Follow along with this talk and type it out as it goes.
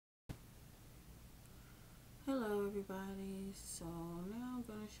everybody. So now I'm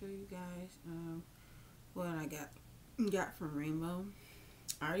gonna show you guys what I got from Rainbow.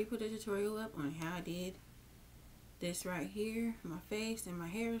 I already put a tutorial up on how I did this right here, my face and my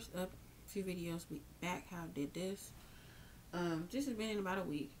hair's up a few videos back how I did this. This has been in about a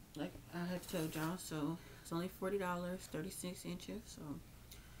week, like I had told y'all. So it's only $40, 36 inches. So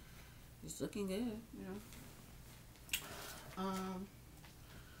it's looking good, you know.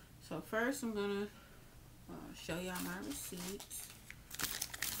 So first I'm gonna show y'all my receipts.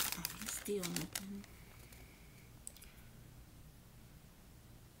 I'm still nothing.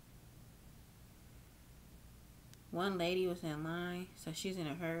 One lady was in line, so she's in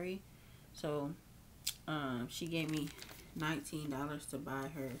a hurry. So she gave me $19 to buy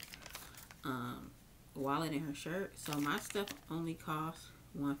her wallet and her shirt. So my stuff only costs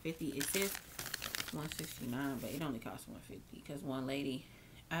 $150. It says $169, but it only costs $150 because one lady,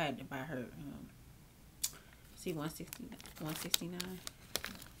 I had to buy her see, $169.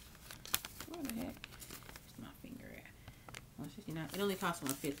 Where the heck is my finger at? $169. It only costs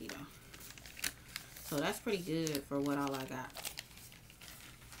 $150 though. So that's pretty good for what all I got.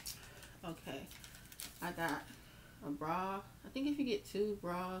 Okay. I got a bra. I think if you get 2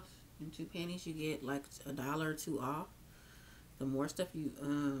 bras and 2 panties, you get like $1 or $2 off. The more stuff you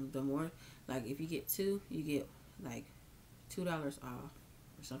the more, like if you get 2, you get like $2 off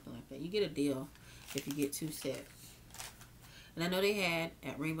or something like that. You get a deal if you get 2 sets. And I know they had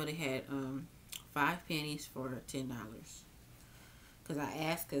at Rainbow, they had 5 panties for $10. Because I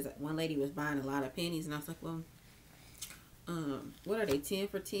asked, because one lady was buying a lot of panties, and I was like, well, what are they, 10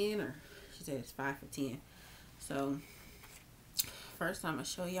 for 10? Or she said it's 5 for 10. So first I'm gonna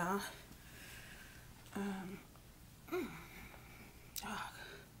show y'all a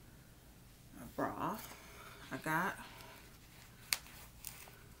bra I got.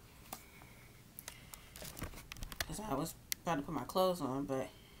 Because I was about to put my clothes on, but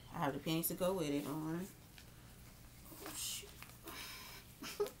I have the panties to go with it on. Oh, shoot.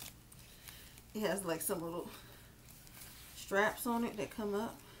 It has like some little straps on it that come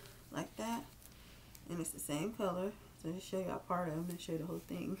up like that. And it's the same color. So just show y'all part of them and show you the whole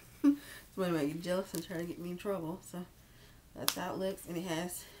thing. Somebody might get jealous and try to get me in trouble. So that's how it looks. And it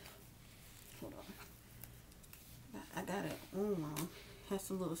has, hold on, I got it on. It has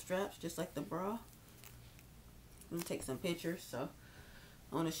some little straps just like the bra. I'm gonna take some pictures, so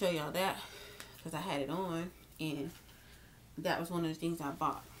I want to show y'all that because I had it on, and that was one of the things I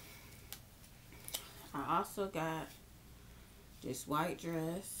bought. I also got this white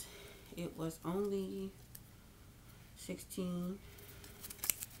dress. It was only $16.69.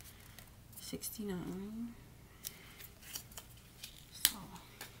 So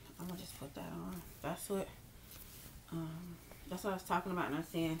I'm gonna just put that on. That's what I was talking about, and I'm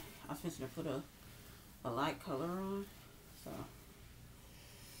saying I was fixing to put a light color on. So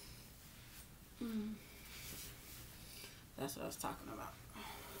that's what I was talking about.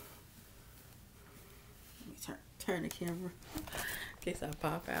 Let me turn the camera in case I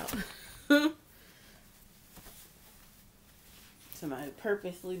pop out. Somebody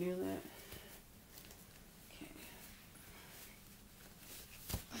purposely do that. Okay.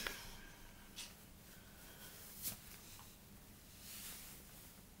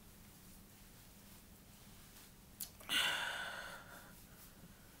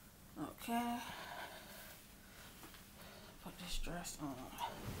 Okay. Put this dress on.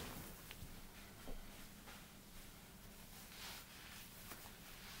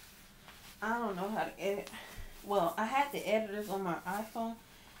 I don't know how to edit. Well, I had the editors on my iPhone,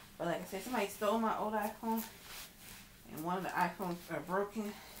 but like I said, somebody stole my old iPhone, and one of the iPhones are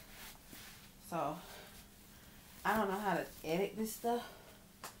broken. So I don't know how to edit this stuff.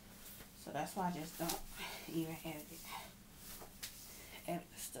 So that's why I just don't even edit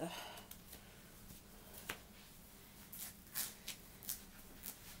the stuff.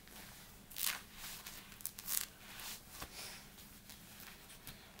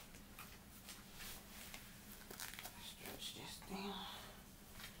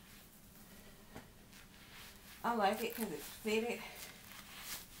 I like it because it's fitted.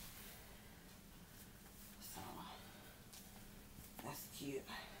 So that's cute.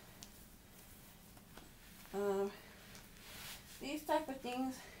 These type of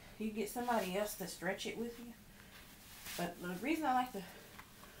things, you get somebody else to stretch it with you. But the reason I like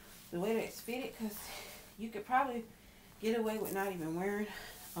the way that it's fitted, because you could probably get away with not even wearing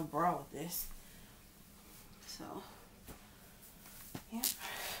a bra with this. So yeah.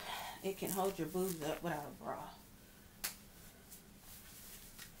 It can hold your boobs up without a bra.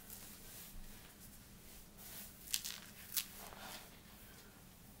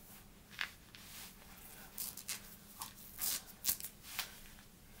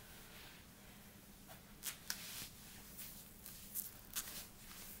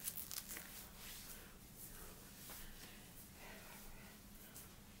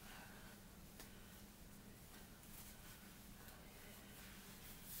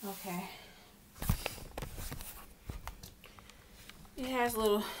 has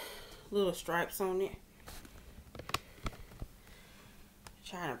little stripes on it.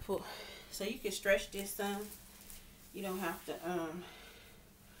 Trying to pull, so you can stretch this some. You don't have to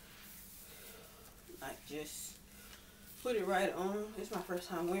like just put it right on. It's my first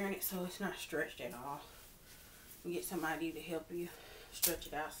time wearing it, so it's not stretched at all. You get somebody to help you stretch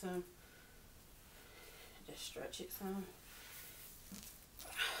it out some. Just stretch it some.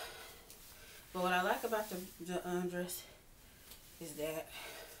 But what I like about the dress is that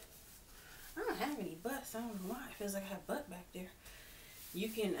I don't have any butts. I don't know why. It feels like I have butt back there. You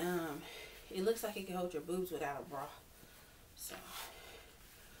can, it looks like it can hold your boobs without a bra. So,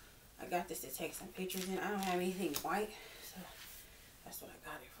 I got this to take some pictures in. I don't have anything white, so that's what I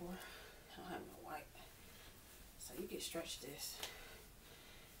got it for. I don't have no white. So, you can stretch this.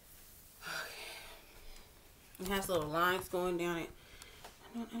 Okay. It has little lines going down it.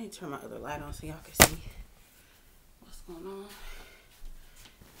 I need to turn my other light on so y'all can see what's going on.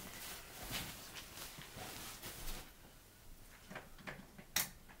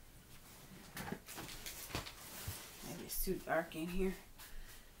 Maybe it's too dark in here.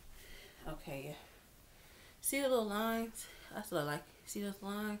 Okay, yeah. See the little lines? That's what I like. See those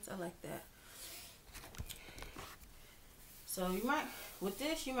lines? I like that. So you might, with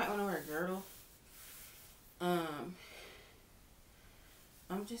this, you might want to wear a girdle.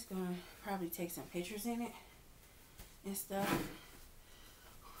 I'm just gonna probably take some pictures in it and stuff.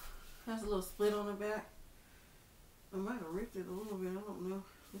 Has a little split on the back. I might have ripped it a little bit. I don't know.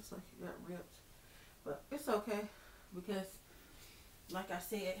 Looks like it got ripped, but it's okay because, like I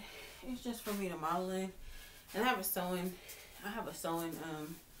said, it's just for me to model in. And I have a sewing.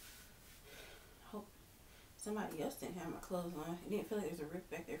 Hope somebody else didn't have my clothes on. It didn't feel like there was a rip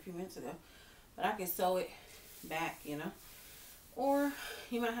back there a few minutes ago, but I can sew it back, you know. Or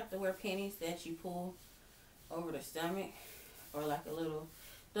you might have to wear panties that you pull over the stomach, or like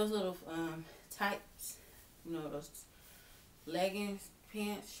those little tights, you know, those leggings,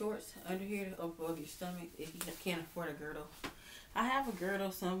 pants, shorts under here above your stomach if you can't afford a girdle. I have a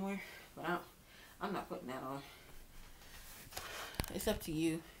girdle somewhere, but I'm not putting that on. It's up to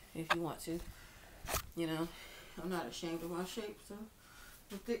you if you want to. You know, I'm not ashamed of my shape, so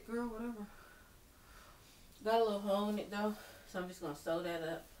I'm a thick girl, whatever. Got a little hole in it though. So I'm just going to sew that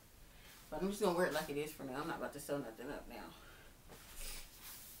up. But I'm just going to wear it like it is for now. I'm not about to sew nothing up now.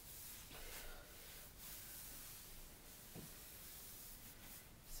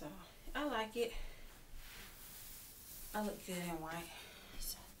 So, I like it. I look good in white.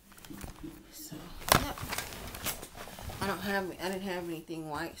 So yep. I didn't have anything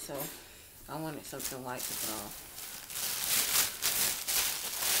white, so I wanted something white to put on.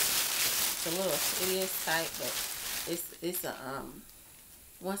 It is tight, but it's a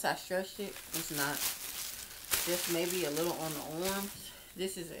once I stretched it, it's not, just maybe a little on the arms.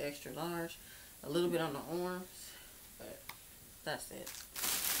 This is an extra large, a little bit on the arms, but that's it.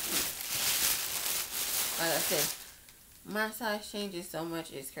 Like I said, my size changes so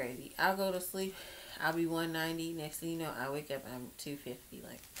much, it's crazy. I'll go to sleep, I'll be 190, next thing you know, I wake up and I'm 250,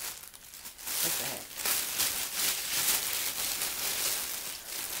 like, what the heck.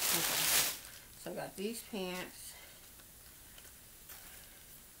 Okay, so I got these pants.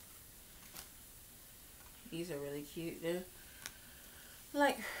 These are really cute. They're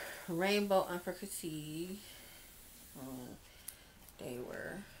like rainbow unfricassee. They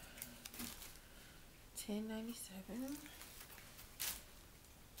were $10.97.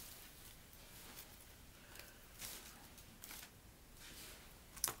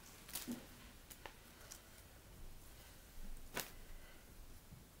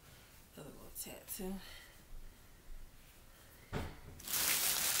 Other little tattoo.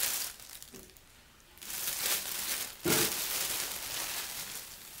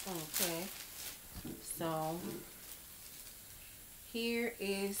 Okay, so here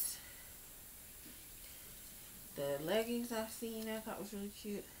is the leggings I've seen I thought was really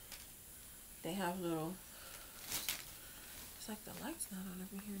cute. They have little, it's like the light's not on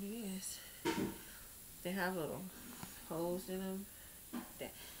over here, and it is. They have little holes in them.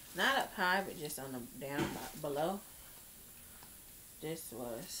 Not up high, but just on the down below. This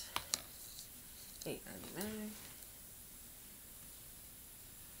was $8.99.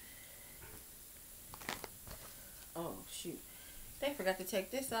 Oh shoot, they forgot to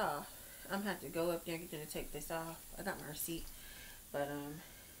take this off. I'm gonna have to go up there and get them to take this off. I got my receipt, but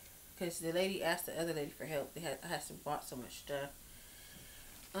because the lady asked the other lady for help. I had bought so much stuff.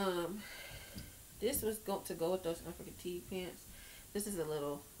 This was going to go with those unfricassee pants. This is a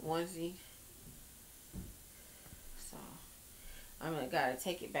little onesie, so I'm gonna gotta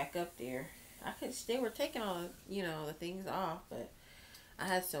take it back up there. They were taking all, you know, the things off, but I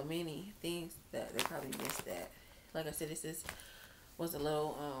had so many things that they probably missed that. Like I said, was a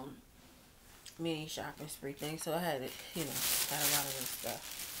little mini shopping spree thing, so I had it, you know, had a lot of this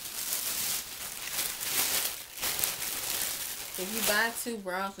stuff. If you buy 2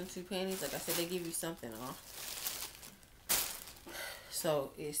 bras and 2 panties, like I said, they give you something off.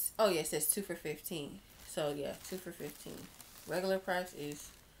 So it's, oh yeah, it says 2 for $15. So yeah, 2 for $15. Regular price is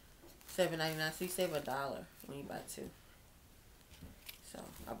 $7.99. So you save $1 when you buy 2. So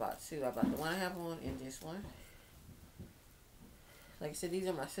I bought 2. I bought the one I have on and this one. Like I said, these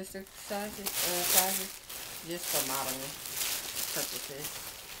are my sister sizes, just for modeling purposes.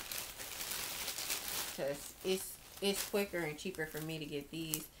 Because it's quicker and cheaper for me to get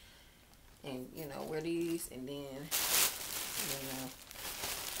these and, you know, wear these and then, you know,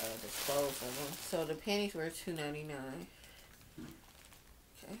 dispose of them. So the panties were $2.99.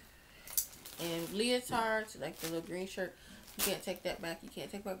 Okay. And leotards, like the little green shirt, you can't take that back. You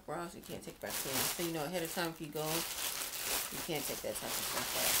can't take back bras. You can't take back panties. So, you know, ahead of time if you go, you can't take that type of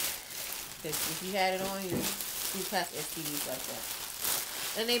stuff back. Because if you had it on, you pass STDs like that.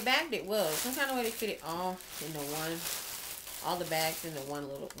 And they bagged it well. Some kind of way they fit it all in the one, all the bags in the one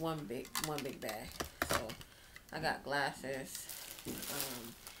big bag. So I got glasses.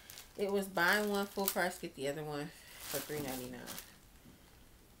 It was buy one full price, get the other one for $3.99.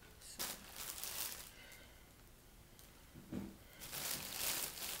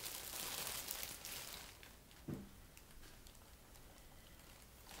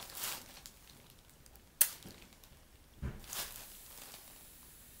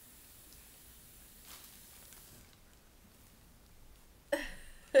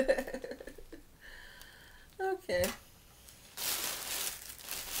 Okay.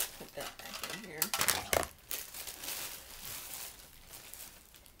 Put that back in here.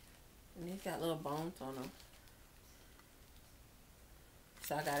 And these got little bones on them.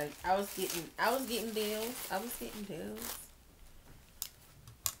 So I was getting deals. Okay.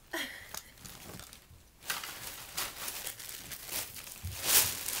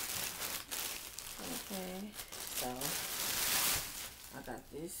 So I got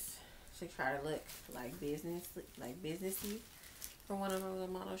this to try to look like businessy for one of the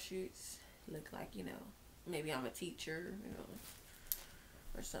model shoots. Look like, you know, maybe I'm a teacher, you know,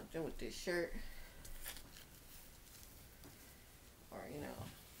 or something with this shirt. Or, you know,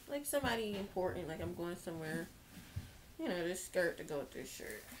 like somebody important, like I'm going somewhere, you know, this skirt to go with this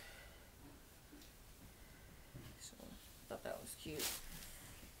shirt. So, thought that was cute.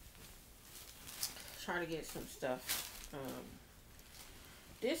 Try to get some stuff.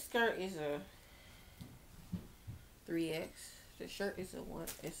 This skirt is a 3X. The shirt is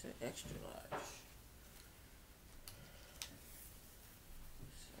it's an extra large.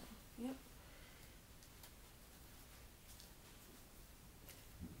 So, yep.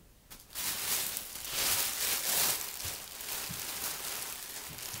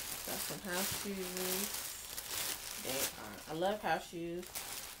 Got some house shoes. I love house shoes.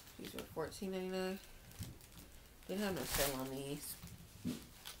 These were $14.99. Didn't have no sale on these.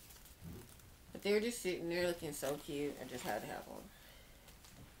 But they were just sitting there looking so cute. I just had to have one.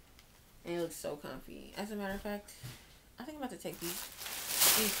 And it looks so comfy. As a matter of fact, I think I'm about to take these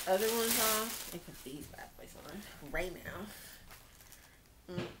other ones off and put these bad boys on right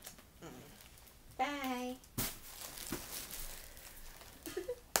now. Bye.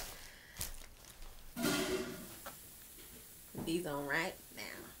 Put these on right now.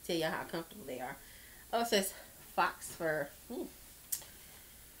 Tell y'all how comfortable they are. Oh, it says Fox fur.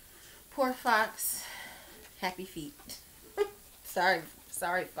 Poor Fox. Happy feet. Sorry,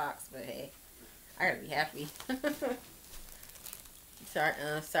 Fox, but hey, I gotta be happy.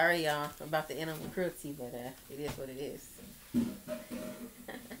 Sorry, y'all, about the animal cruelty, but it is what it is.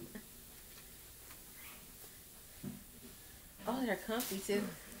 Oh, they're comfy too.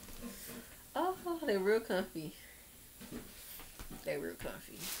 Oh, they're real comfy. They're real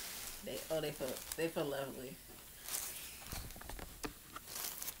comfy. They feel lovely.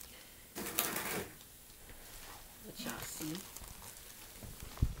 Let y'all see.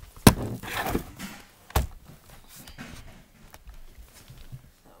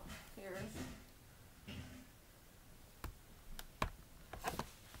 So here's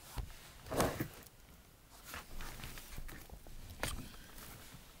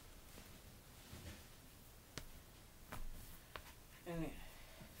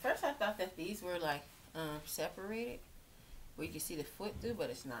first I thought that these were like separated where you can see the foot through, but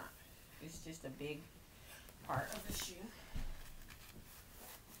it's not. It's just a big part of the shoe.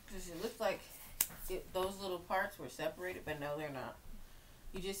 Because it looks like those little parts were separated, but no, they're not.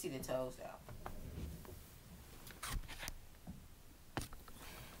 You just see the toes out.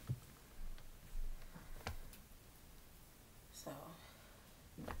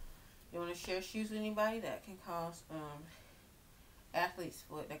 want to share shoes with anybody that can cause athlete's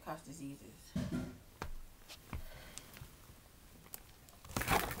foot, that cause diseases.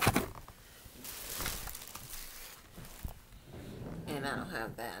 And I don't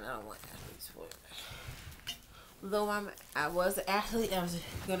have that, and I don't want athlete's foot. Though I was an athlete, I was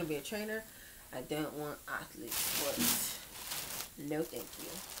gonna be a trainer. I don't want athlete's foot. No, thank you.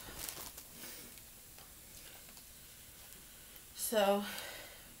 So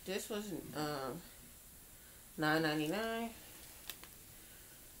this was $9.99.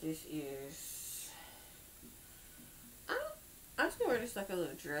 This is I just wear this like a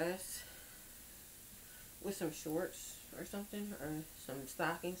little dress with some shorts or something, or some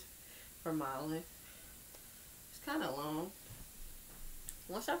stockings for modeling. It's kind of long.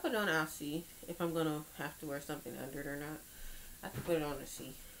 Once I put it on, I'll see if I'm gonna have to wear something under it or not. I have to put it on to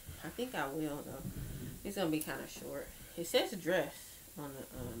see. I think I will though. It's gonna be kind of short. It says dress on the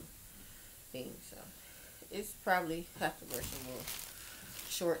thing, so it's probably have to wear some more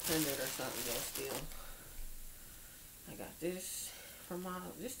shorts under it or something though still. I got this for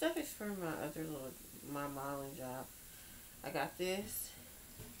this stuff is for my modeling job. I got this.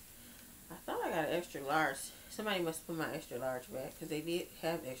 I thought I got an extra large. Somebody must put my extra large back because they did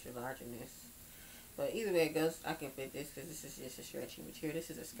have extra large in this. But either way it goes, I can fit this because this is just a stretchy material. This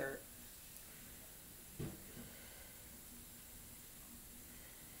is a skirt.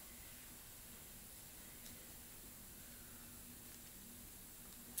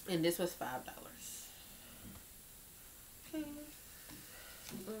 And this was $5. Okay.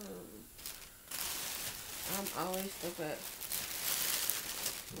 I'm always up at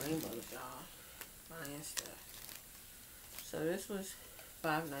Rainbows, y'all, buying stuff. So this was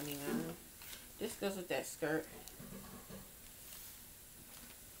 $5.99. This goes with that skirt.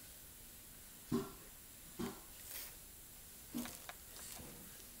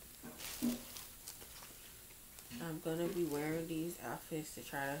 I'm gonna be wearing these outfits to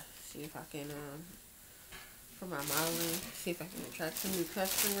try to see if I can for my modeling, see if I can attract some new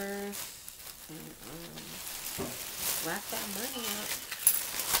customers and rack that money up.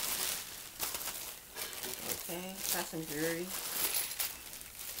 Okay, got some jewelry.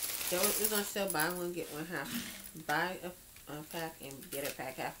 We're gonna sell buy one get one half. Buy a pack and get a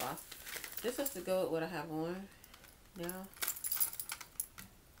pack half off. This has to go with what I have on now.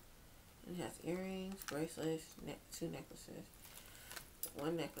 It has earrings, bracelets, two necklaces.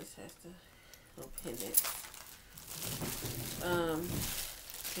 One necklace has the little pendant.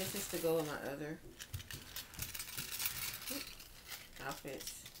 This is to go with my other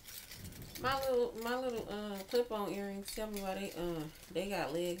outfits. My little clip-on earrings. Tell me why they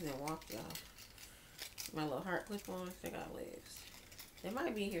got legs and walk, y'all. My little heart clip-ons, they got legs. They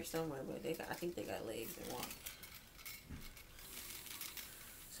might be here somewhere, but I think they got legs and walk.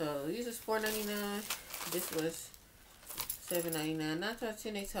 So these is $4.99. This was $7.99. Not to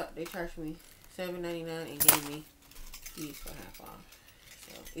mention they charged me $7.99 and gave me these for half off.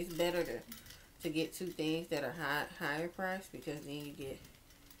 So it's better to get two things that are higher price because then you get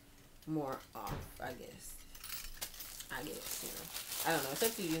more off. I guess you know. I don't know. It's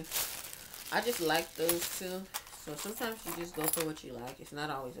up to you. I just like those two. So sometimes you just go for what you like. It's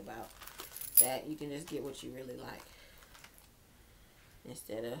not always about that. You can just get what you really like.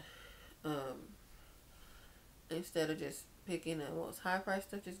 Instead of just picking the most high price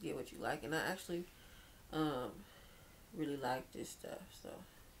stuff, just get what you like. And I actually really like this stuff, so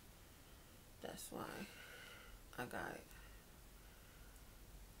that's why I got it.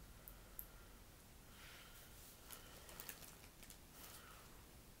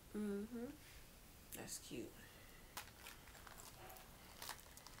 That's cute.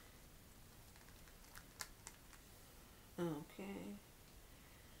 Okay.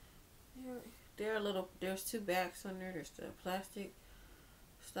 There's two backs on there. There's the plastic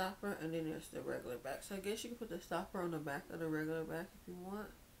stopper and then there's the regular back. So I guess you can put the stopper on the back of the regular back if you want.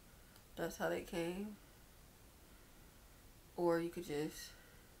 That's how they came. Or you could just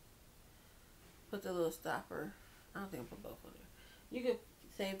put the little stopper. I don't think I'll put both on there. You could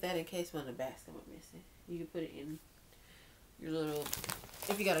save that in case one of the backs come up missing. You can put it in your little,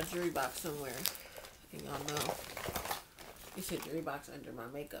 if you got a jewelry box somewhere, and y'all know. It's a jewelry box under my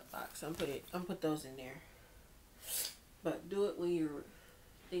makeup box. I'm put those in there. But do it when you're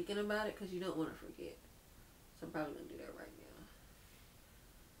thinking about it because you don't want to forget. So I'm probably going to do that right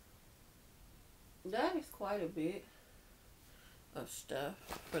now. That is quite a bit of stuff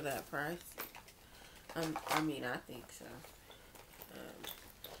for that price. I mean, I think so.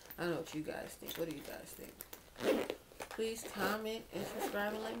 I don't know what you guys think. What do you guys think? Please comment and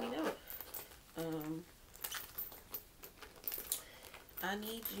subscribe and let me know. I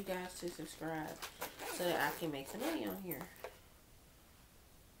need you guys to subscribe so that I can make some money on here.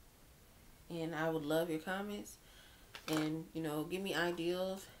 And I would love your comments. And, you know, give me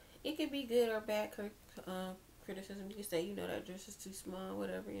ideas. It could be good or bad criticism. You can say, you know, that dress is too small,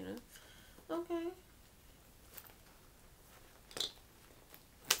 whatever, you know. Okay.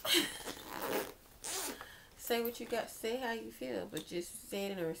 Say what you got to say, how you feel, but just say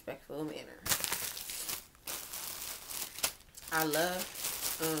it in a respectful manner. I love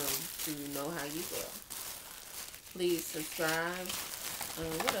to know how you feel. Please subscribe.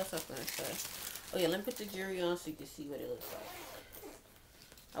 What else I was going to say? Oh, yeah, let me put the jewelry on so you can see what it looks like.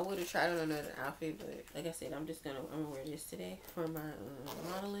 I would have tried on another outfit, but like I said, I'm gonna wear this today for my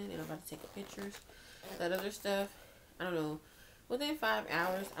modeling, and I'm about to take pictures. That other stuff, I don't know. Within 5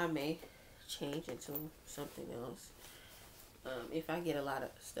 hours, I may change into something else. If I get a lot of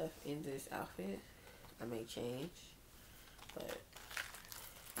stuff in this outfit, I may change. But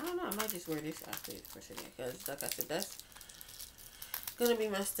I don't know. I might just wear this outfit for today because, like I said, that's gonna be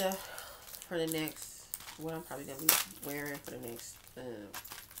my stuff for the next. What I'm probably gonna be wearing for the next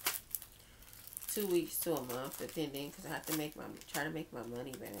 2 weeks to a month, depending, because I have to try to make my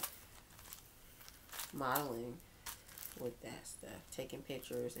money back modeling with that stuff, taking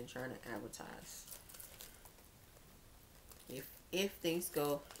pictures and trying to advertise.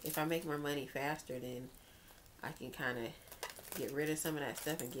 If I make more money faster, then I can kind of get rid of some of that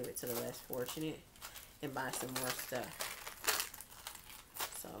stuff and give it to the less fortunate and buy some more stuff.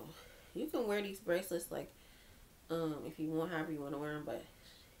 So you can wear these bracelets like if you want, however you want to wear them, but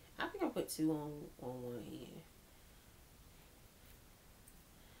I think I'll put 2 on one hand.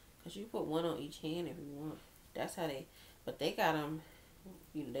 Because you put 1 on each hand if you want. That's how but they got them,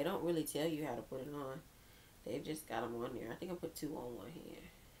 you know, they don't really tell you how to put it on. They just got them on there. I think I'll put 2 on one hand.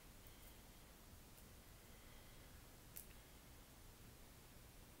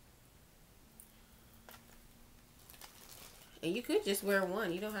 And you could just wear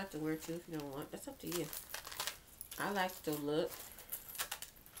 1. You don't have to wear 2 if you don't want. That's up to you. I like the look.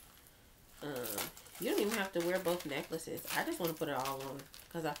 You don't even have to wear both necklaces. I just want to put it all on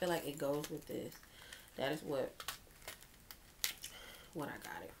because I feel like it goes with this. That is what I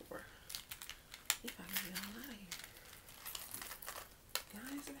got it for. If I can get all out of here.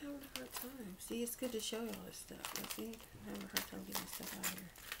 Guys, I'm having a hard time. See, it's good to show y'all this stuff. You see, I'm having a hard time getting stuff out of here.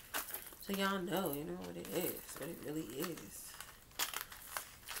 So y'all know, you know what it is. What it really is.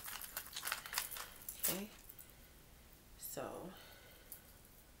 Okay. So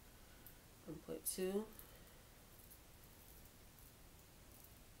I'm gonna put 2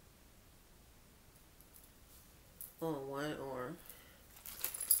 on one arm,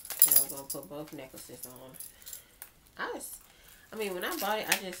 and I'm gonna put both necklaces on. I mean, when I bought it,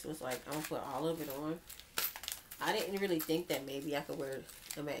 I just was like, I'm gonna put all of it on. I didn't really think that maybe I could wear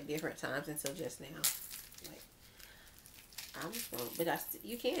them at different times until just now. Like, I'm just gonna, but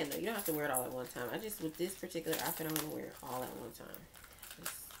you can though. You don't have to wear it all at one time. With this particular outfit, I'm gonna wear it all at one time.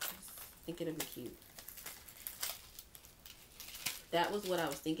 Just think it'll be cute. That was what I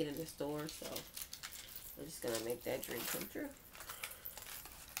was thinking in the store, so I'm just gonna make that dream come true.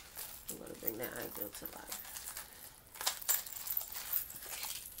 I'm gonna bring that ideal to life.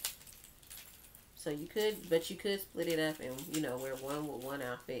 So you could split it up and, you know, wear 1 with one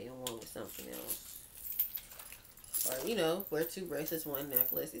outfit and 1 with something else. Or, you know, wear 2 bracelets, 1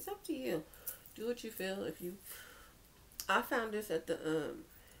 necklace. It's up to you. Do what you feel. I found this at the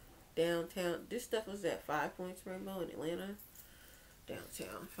downtown. This stuff was at 5 Points Rainbow in Atlanta.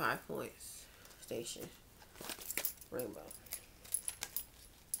 Downtown, 5 Points Station Rainbow.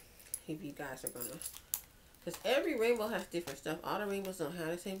 If you guys are gonna, because every rainbow has different stuff. All the rainbows don't have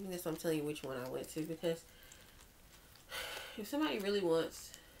the same thing. So I'm telling you which one I went to, because if somebody really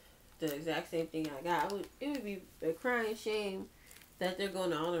wants the exact same thing I got, it would be a crying shame that they're going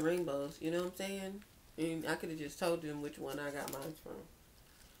to all the rainbows. You know what I'm saying? And I could have just told them which one I got mine from.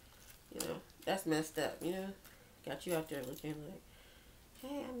 You know, that's messed up. You know, got you out there looking like,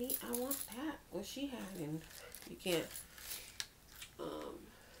 hey, I want that. What she had, and you can't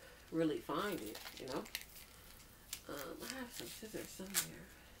really find it. You know. I have some scissors somewhere.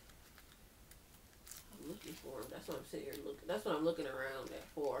 I'm looking for them. That's what I'm sitting here looking. That's what I'm looking around at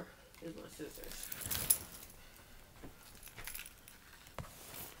for. Is my scissors.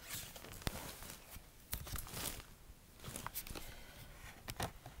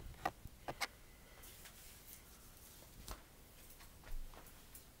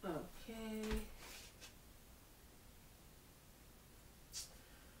 Okay.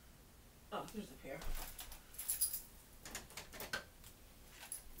 Oh, here's a pair.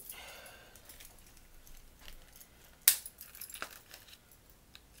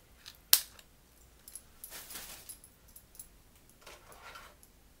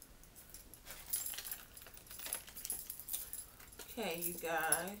 Okay, you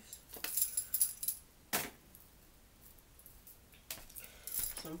guys.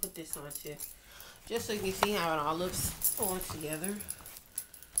 So I'm gonna put this on too, just so you can see how it all looks on together.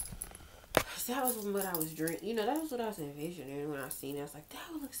 So that was what I was dreaming. You know, that was what I was envisioning when I seen it. I was like, that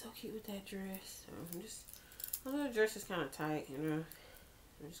would look so cute with that dress. So I'm just, my little dress is kind of tight, you know.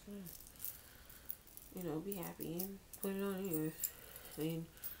 I'm just gonna, you know, be happy and put it on anyway. I mean,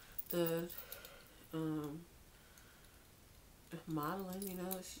 the modeling, you know,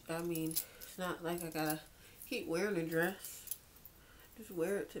 I mean, it's not like I gotta keep wearing the dress. Just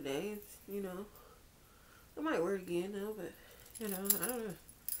wear it today, you know. I might wear it again though, but you know, I don't know.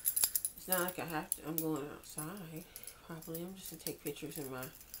 It's not like I have to. I'm going outside. Probably, I'm just gonna take pictures in my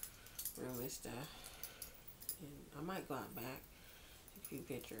room and stuff. And I might go out back, take a few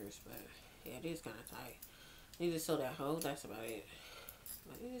pictures, but yeah, it is kind of tight. I need to sew that hole. That's about it.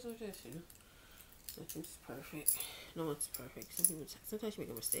 But it is what it is, you know. Nothing's perfect. No one's perfect. Sometimes you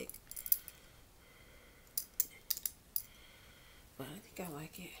make a mistake. But I think I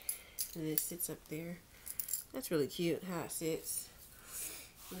like it. And it sits up there. That's really cute how it sits.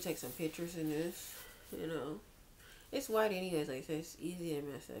 I'm gonna take some pictures in this. You know, it's white anyways. Like I said, it's easy to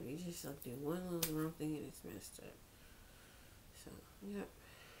mess up. You just like do one little wrong thing and it's messed up. So, yep.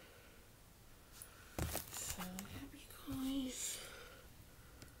 So, yep, you guys.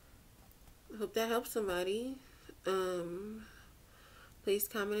 I hope that helps somebody. Please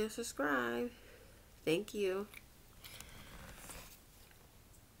comment and subscribe. Thank you.